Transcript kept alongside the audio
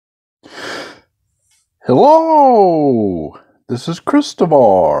Hello, this is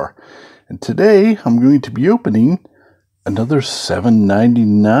Krysdavar, and today I'm going to be opening another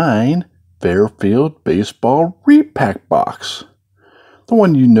 $7.99 Fairfield baseball repack box. The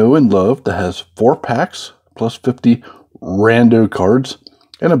one you know and love that has 4 packs plus 50 rando cards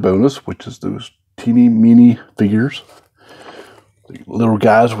and a bonus, which is those teeny meeny figures. The little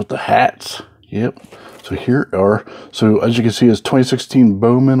guys with the hats. Yep. So here are, as you can see, it's 2016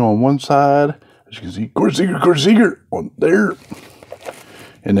 Bowman on one side. As you can see, Krysdavar on there.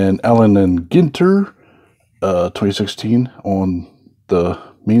 And then Allen and Ginter, 2016 on the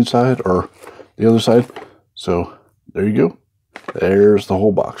main side, or the other side. So there you go. There's the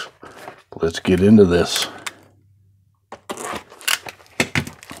whole box. Let's get into this.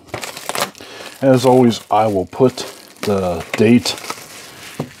 As always, I will put the date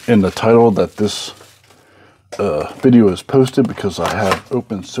in the title that this video is posted, because I have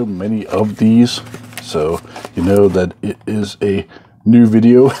opened so many of these, so you know that it is a new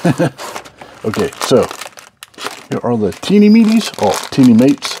video. Okay, so here are the teeny meaties, teeny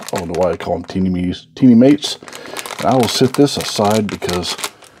mates. I don't know why I call them teeny meaties, teeny mates. And I will set this aside because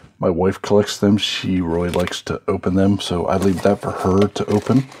my wife collects them. She really likes to open them, so I leave that for her to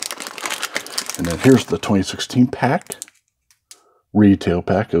open. And then here's the 2016 pack, retail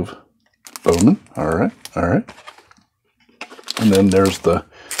pack of Bowman. All right. And then there's the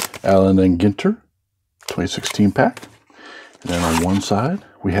Allen and Ginter 2016 pack. And then on one side,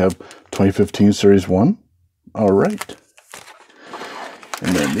 we have 2015 Series 1. All right.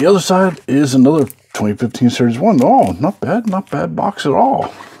 And then the other side is another 2015 Series 1. Oh, not bad box at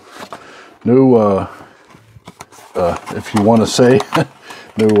all. No, if you want to say,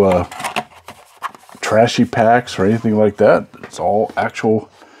 no trashy packs or anything like that. It's all actual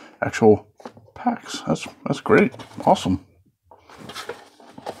packs. That's great. Awesome.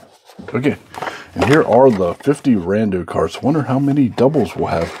 Okay, and here are the 50 rando cards. Wonder how many doubles we'll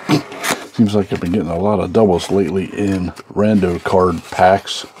have. Seems like I've been getting a lot of doubles lately in rando card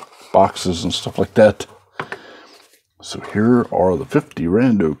packs, boxes, and stuff like that. So here are the 50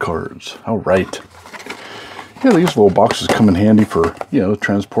 rando cards. All right. Yeah, these little boxes come in handy for,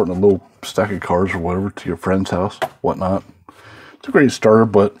 transporting a little stack of cards or whatever to your friend's house, whatnot. It's a great starter,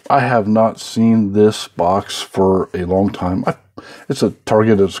 but I have not seen this box for a long time. It's a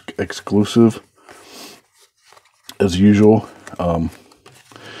Target exclusive, as usual. I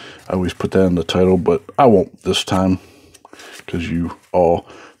always put that in the title, but I won't this time, because you all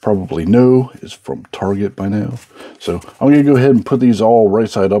probably know it's from Target by now. So I'm going to go ahead and put these all right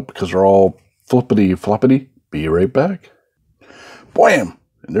side up, because they're all flippity-floppity. Be right back. Blam!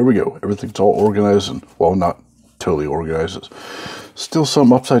 And there we go. Everything's all organized, and, well, not totally organized. It's still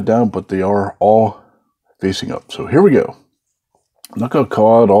some upside down, but they are all facing up. So here we go. I'm not going to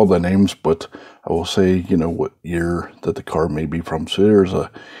call out all the names, but I will say, what year that the card may be from. So there's a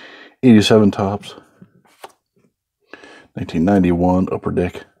 87 Topps, 1991 Upper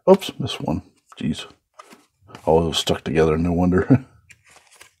Deck. Oops, missed one. Jeez. All those stuck together, no wonder.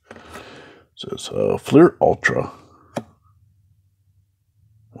 So it's Fleer Ultra.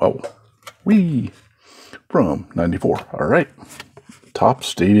 Wow. Whee! From 94. All right. Topps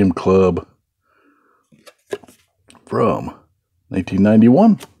Stadium Club from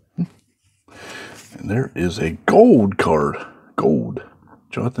 1991. And there is a gold card. Gold.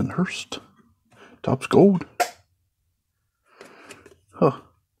 Jonathan Hurst. Topps Gold. Huh.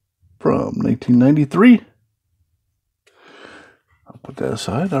 From 1993. I'll put that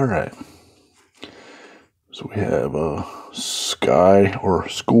aside. All right. So we have Sky or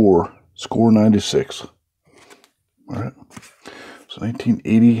Score 96. All right. So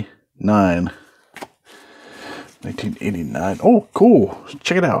 1989. 1989. Oh, cool.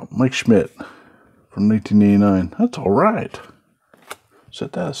 Check it out. Mike Schmidt from 1989. That's all right.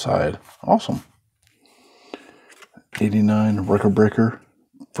 Set that aside. Awesome. 89 Record Breaker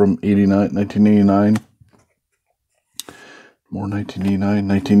from 1989. More 1989.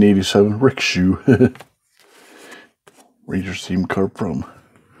 1987 Rick Shoe. Rangers team card from,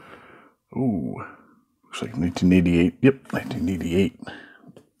 looks like 1988. Yep, 1988.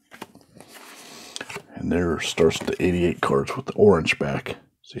 And there starts the 88 cards with the orange back.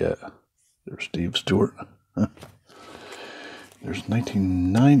 So yeah, there's Steve Stewart. There's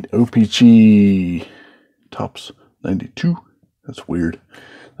 1990 OPG Topps 92. That's weird.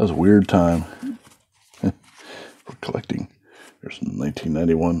 That was a weird time for collecting. There's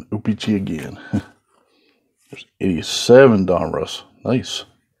 1991 OPG again. There's 87 Donruss. Nice.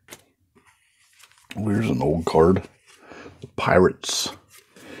 Here's an old card. The Pirates.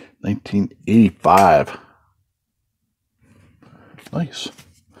 1985. Nice.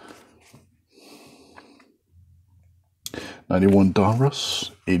 91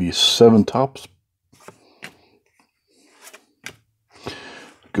 Donruss, 87 Tops.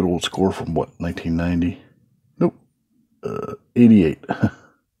 Good old score from what, 1990? Nope, 88.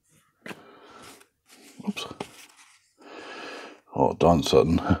 Oops. Oh, Don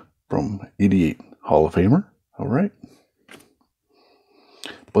Sutton from 88, Hall of Famer. All right.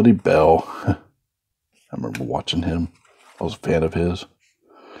 Buddy Bell. I remember watching him. I was a fan of his.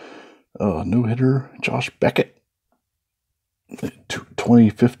 No hitter, Josh Beckett.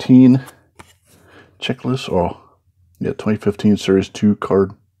 2015 checklist. Oh, yeah, 2015 Series 2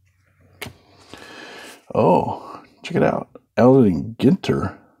 card. Oh, check it out. Alan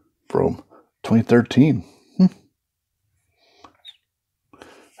Ginter from 2013.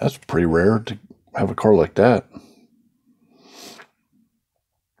 That's pretty rare to have a card like that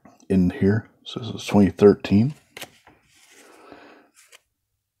in here. So this is 2013.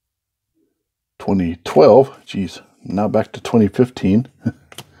 2012. Geez, now back to 2015.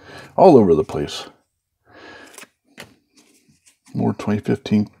 All over the place. More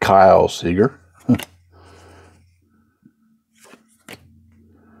 2015. Kyle Seager.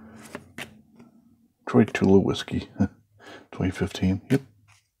 Troy Tulowitzki. 2015. Yep.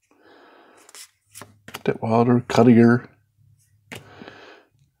 Detwilder, Cuttier.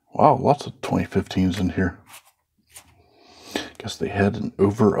 Wow, lots of 2015s in here. Guess they had an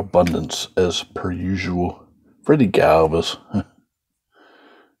overabundance as per usual. Freddie Galvis.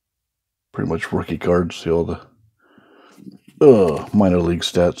 Pretty much rookie cards. See all the minor league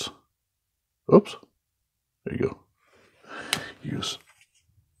stats. Oops. There you go. He was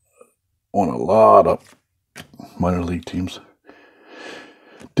on a lot of minor league teams.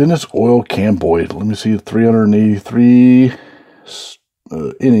 Dennis Oil Camboyd. Let me see, 383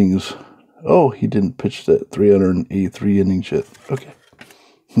 innings. Oh, he didn't pitch that 383 innings yet. Okay.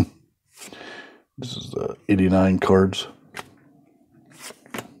 This is the 89 cards.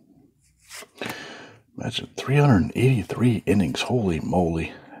 Imagine 383 innings. Holy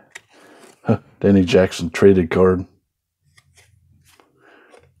moly. Huh. Danny Jackson traded card.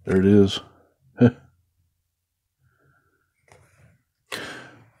 There it is.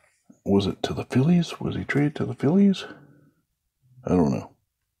 Was it to the Phillies? Was he traded to the Phillies? I don't know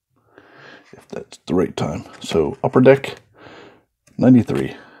if that's the right time. So, Upper Deck,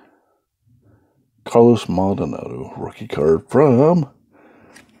 93. Carlos Maldonado, rookie card from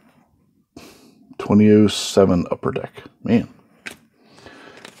 2007 Upper Deck. Man.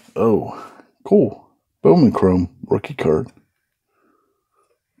 Oh, cool. Bowman Chrome, rookie card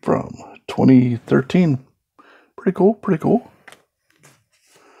from 2013. Pretty cool, pretty cool.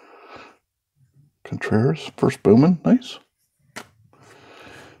 Contreras, first Bowman, nice.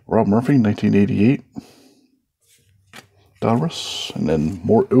 Rob Murphy, 1988. Donruss, and then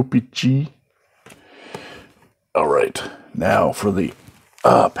more OPG. All right, now for the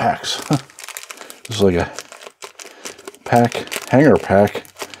packs. This is like a hanger pack,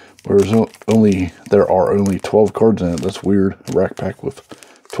 where there are only 12 cards in it. That's weird. A rack pack with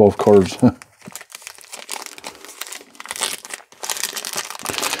 12 cards.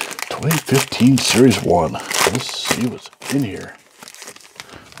 2015 Series 1. Let's see what's in here.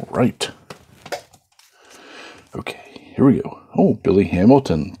 All right. Okay, here we go. Oh, Billy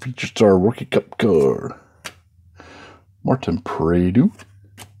Hamilton, Feature Star Rookie Cup card. Martin Prado.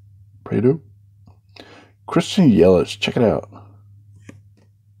 Christian Yelich, check it out.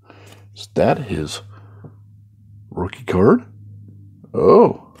 Is that his rookie card?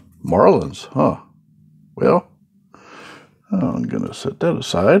 Oh, Marlins, huh? Well, I'm going to set that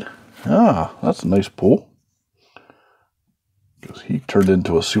aside. Ah, that's a nice pull. Because he turned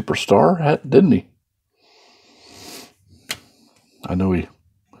into a superstar, didn't he? I know him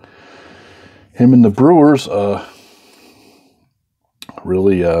and the Brewers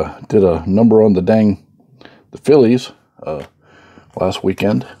really did a number on the Phillies last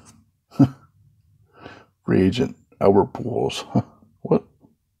weekend. Free agent Albert Pujols. What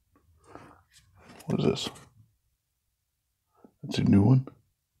is this? That's a new one.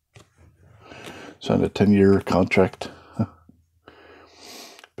 Signed a 10-year contract.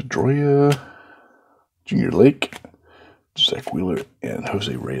 Pedroia, Junior Lake, Zach Wheeler, and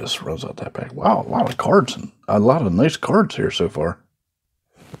Jose Reyes rounds out that pack. Wow, a lot of cards and a lot of nice cards here so far.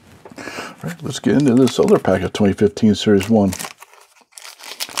 All right, let's get into this other pack of 2015 Series 1.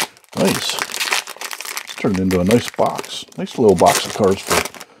 Nice. It's turned into a nice box. Nice little box of cards for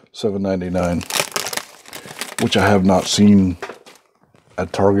 $7.99, which I have not seen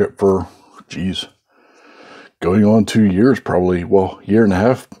at Target for, geez, going on 2 years probably. Well, year and a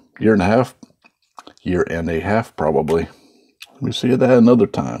half probably. Let me see that another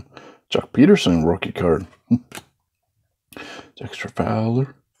time. Chuck Peterson rookie card. Dexter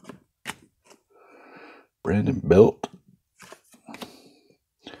Fowler. Brandon Belt.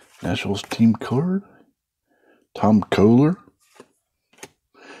 Nationals team card. Tom Kohler.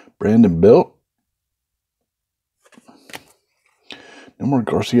 Brandon Belt. No more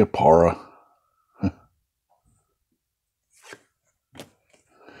Garcia Parra.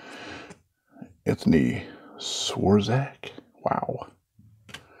 Anthony Swarzak. Wow.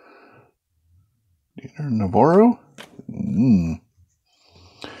 Dieter Navarro.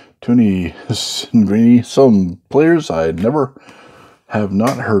 Tony Singrini. Some players I have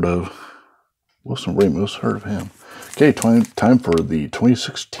not heard of. Wilson Ramos, heard of him. Okay, time for the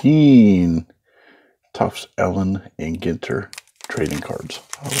 2016 Topps Allen and Ginter trading cards.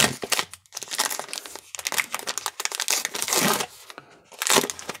 All right.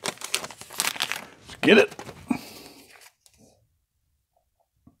 Let's get it.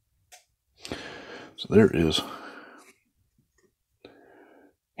 So there is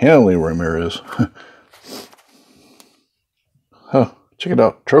Hanley Ramirez. Huh, check it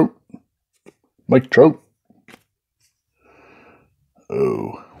out. Trout. Mike Trout.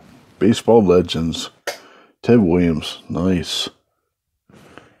 Oh, baseball legends. Ted Williams. Nice.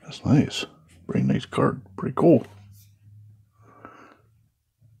 That's nice. Very nice card. Pretty cool.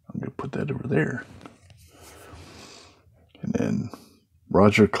 I'm going to put that over there. And then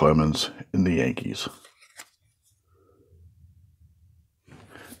Roger Clemens in the Yankees.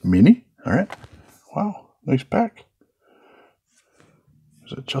 Mini? All right. Wow. Nice pack.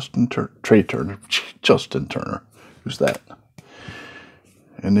 Is it Trey Turner? Justin Turner. Who's that?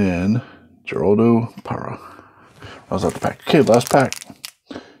 And then Geraldo Parra. How's that the pack? Okay, last pack.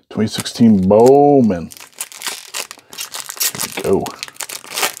 2016 Bowman. Here we go.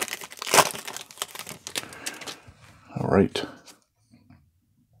 All right.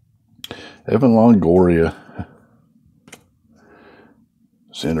 Evan Longoria.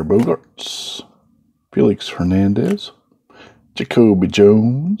 Xander Bogaerts. Felix Hernandez. Jacoby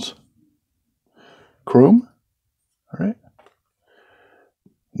Jones. Chrome. All right.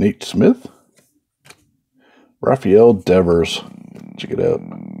 Nate Smith. Rafael Devers. Check it out.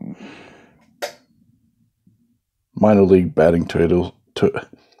 Minor league batting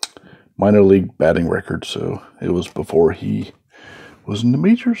minor league batting record, so it was before he was in the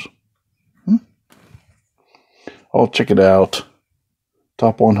majors. Oh, check it out.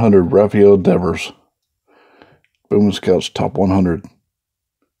 Top 100, Rafael Devers. Bowman Scouts Top 100.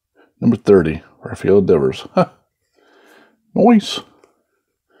 Number 30, Rafael Devers. Huh. Nice.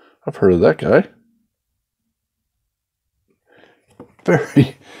 I've heard of that guy.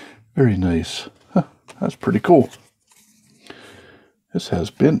 Very, very nice. Huh. That's pretty cool. This has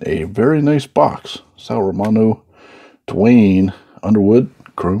been a very nice box. Sal Romano, Dwayne Underwood,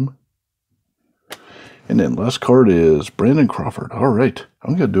 Chrome. And then last card is Brandon Crawford. All right.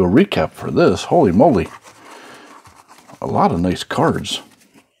 I'm going to do a recap for this. Holy moly. A lot of nice cards.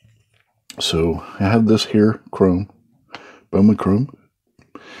 So I have this here, Chrome. Bowman Chrome.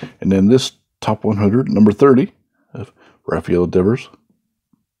 And then this top 100, number 30 of Rafael Devers.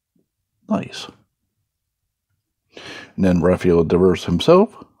 Nice. And then Rafael Devers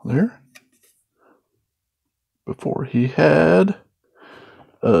himself there. Before he had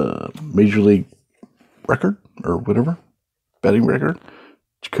a Major League record or whatever. Batting record.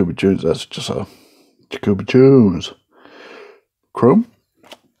 Jacoby Jones. That's just a Jacoby Jones. Chrome.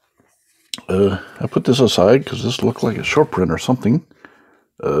 I put this aside because this looked like a short print or something.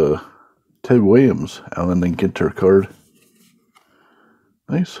 Ted Williams, Allen and Ginter card.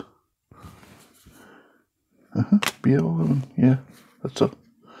 Nice. BL11. Yeah, that's a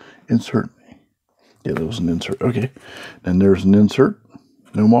insert. Yeah, that was an insert. Okay. Then there's an insert.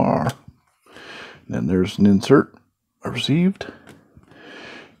 No more. Then there's an insert. I received.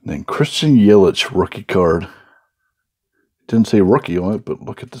 And then Christian Yelich rookie card. Didn't say rookie on it, but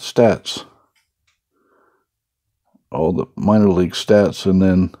look at the stats. All the minor league stats, and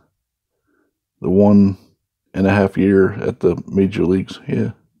then the 1.5 year at the major leagues.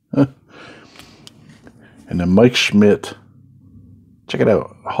 Yeah. Huh. And then Mike Schmidt. Check it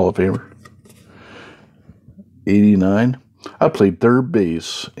out. Hall of Famer. 89. I played third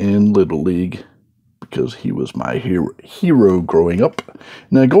base in Little League because he was my hero growing up. And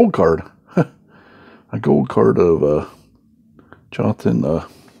then a gold card. A gold card of Jonathan,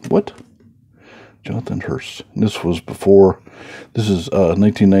 Jonathan Hurst. And this was before, this is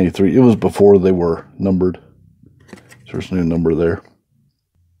 1993. It was before they were numbered. So there's no number there.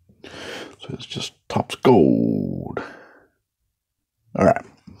 So it's just Topps Gold. All right.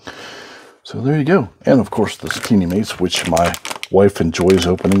 So there you go. And of course this Teeny Mates, which my wife enjoys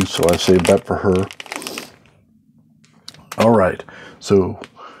opening, so I saved that for her. All right, so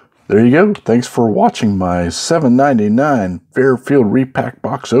there you go. Thanks for watching my $7.99 Fairfield Repack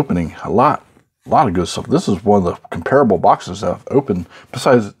box opening. A lot of good stuff. This is one of the comparable boxes I've opened,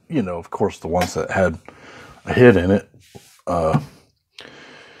 besides, you know, of course, the ones that had a hit in it. But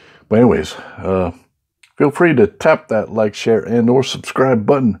anyways, feel free to tap that like, share, and or subscribe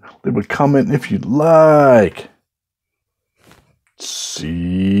button. Leave a comment if you'd like.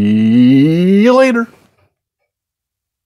 See you later.